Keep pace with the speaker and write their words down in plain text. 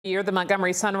Year, the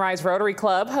Montgomery Sunrise Rotary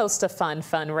Club hosts a fun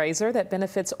fundraiser that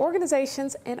benefits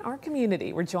organizations in our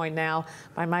community. We're joined now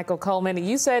by Michael Coleman.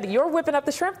 You said you're whipping up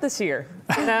the shrimp this year.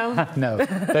 No, no,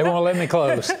 they won't let me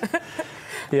close.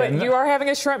 But you are having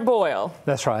a shrimp boil.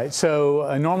 That's right.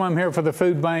 So normally I'm here for the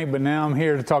food bank, but now I'm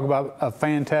here to talk about a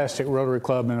fantastic Rotary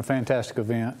Club and a fantastic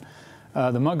event.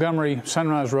 The Montgomery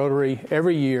Sunrise Rotary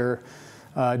every year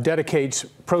dedicates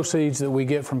proceeds that we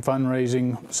get from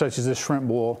fundraising, such as this shrimp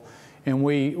boil, and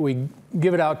we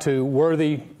give it out to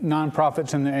worthy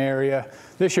nonprofits in the area.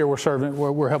 This year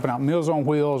we're helping out Meals on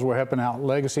Wheels, we're helping out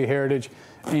Legacy Heritage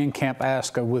and Camp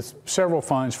ASCA with several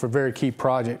funds for very key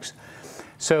projects.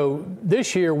 So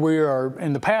this year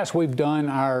in the past we've done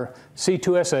our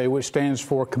C2SA, which stands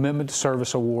for Commitment to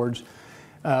Service Awards,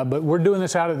 but we're doing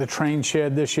this out at the train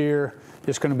shed this year.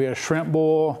 It's going to be a shrimp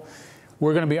boil.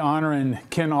 We're going to be honoring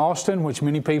Ken Austin, which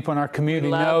many people in our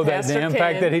community know that the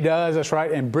impact that he does. That's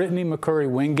right. And Brittany McCurry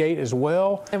Wingate as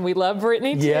well. And we love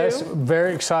Brittany too. Yes,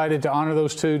 very excited to honor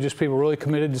those two, just people really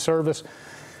committed to service.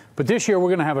 But this year we're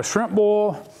going to have a shrimp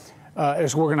boil. We're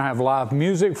going to have live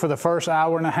music for the first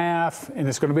hour and a half, and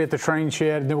it's going to be at the train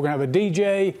shed. And then we're going to have a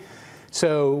DJ.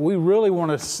 So we really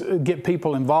want to get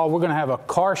people involved. We're going to have a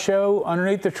car show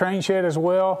underneath the train shed as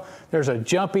well. There's a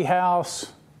jumpy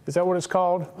house. Is that what it's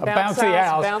called? A bouncy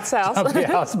house. Bounce house. Jumpy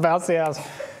house, bouncy house.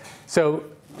 So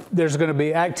there's going to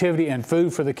be activity and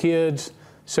food for the kids.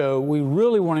 So we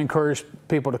really want to encourage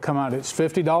people to come out. It's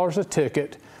 $50 a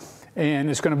ticket, and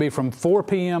it's going to be from 4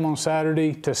 p.m. on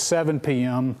Saturday to 7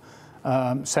 p.m.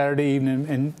 Saturday evening.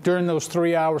 And during those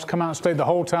 3 hours, come out and stay the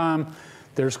whole time.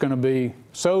 There's going to be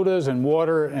sodas and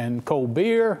water and cold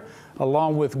beer,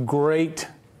 along with great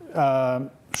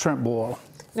shrimp boil.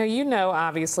 Now, you know,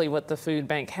 obviously, with the food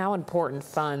bank, how important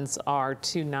funds are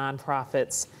to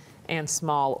nonprofits and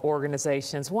small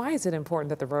organizations. Why is it important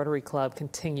that the Rotary Club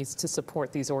continues to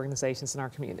support these organizations in our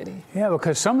community? Yeah,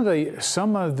 because some of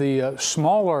the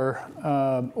smaller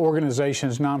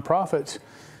organizations, nonprofits,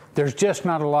 there's just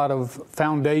not a lot of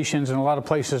foundations and a lot of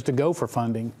places to go for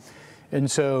funding. And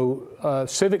so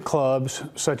civic clubs,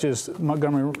 such as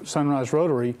Montgomery Sunrise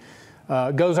Rotary,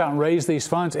 goes out and raises these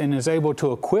funds and is able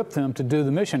to equip them to do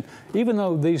the mission. Even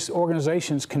though these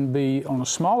organizations can be on a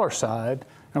smaller side,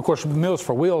 and of course Meals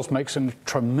for Wheels makes a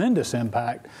tremendous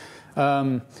impact,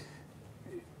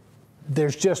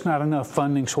 there's just not enough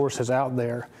funding sources out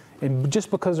there. And just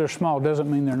because they're small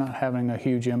doesn't mean they're not having a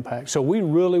huge impact. So we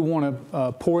really want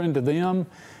to pour into them,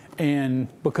 and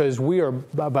because we are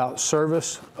about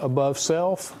service above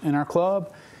self in our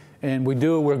club. And we're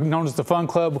known as the Fun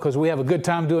Club because we have a good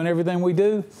time doing everything we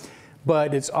do.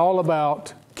 But it's all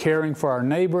about caring for our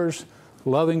neighbors,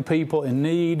 loving people in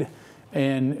need,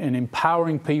 and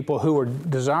empowering people who are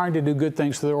desiring to do good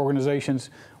things for their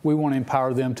organizations. We want to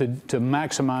empower them to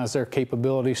maximize their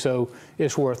capability. So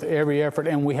it's worth every effort,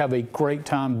 and we have a great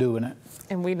time doing it.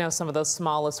 And we know some of those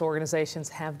smallest organizations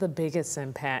have the biggest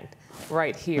impact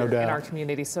right here in our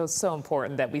community. So it's so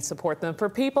important that we support them. For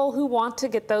people who want to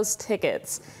get those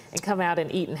tickets and come out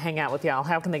and eat and hang out with y'all,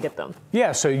 how can they get them?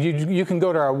 Yeah, so you can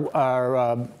go to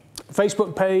our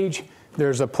Facebook page.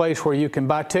 There's a place where you can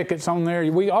buy tickets on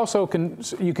there. We also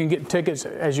you can get tickets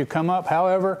as you come up.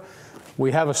 However,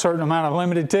 we have a certain amount of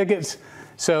limited tickets.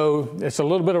 So it's a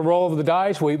little bit of roll of the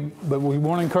dice, but we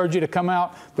want to encourage you to come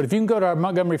out. But if you can go to our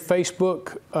Montgomery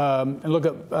Facebook and look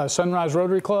up Sunrise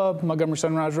Rotary Club, Montgomery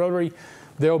Sunrise Rotary,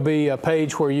 there'll be a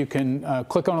page where you can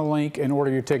click on a link and order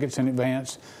your tickets in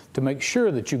advance to make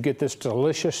sure that you get this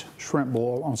delicious shrimp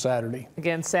boil on Saturday.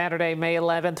 Again, Saturday, May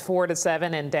 11th, 4 to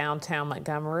 7 in downtown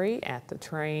Montgomery at the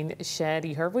train shed.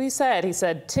 You heard what he said. He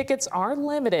said tickets are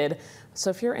limited. So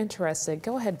if you're interested,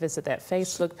 go ahead and visit that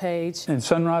Facebook page. And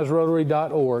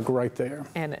sunriserotary.org right there.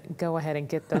 And go ahead and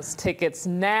get those tickets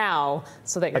now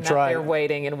so that you're not there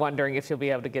waiting and wondering if you'll be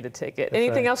able to get a ticket.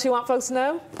 Anything else you want folks to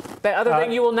know? That other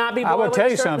thing you will not be boiling? I will tell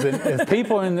you something. If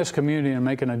people in this community are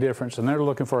making a difference and they're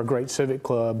looking for a great civic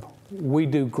club, we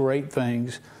do great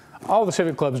things. All the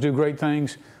civic clubs do great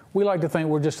things. We like to think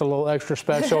we're just a little extra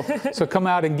special. So come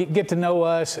out and get to know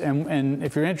us. And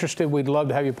if you're interested, we'd love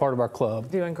to have you part of our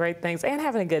club. Doing great things and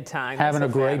having a good time. Having a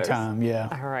great time, yeah.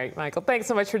 All right, Michael, thanks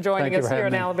so much for joining us here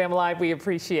on Alabama Live. We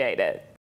appreciate it.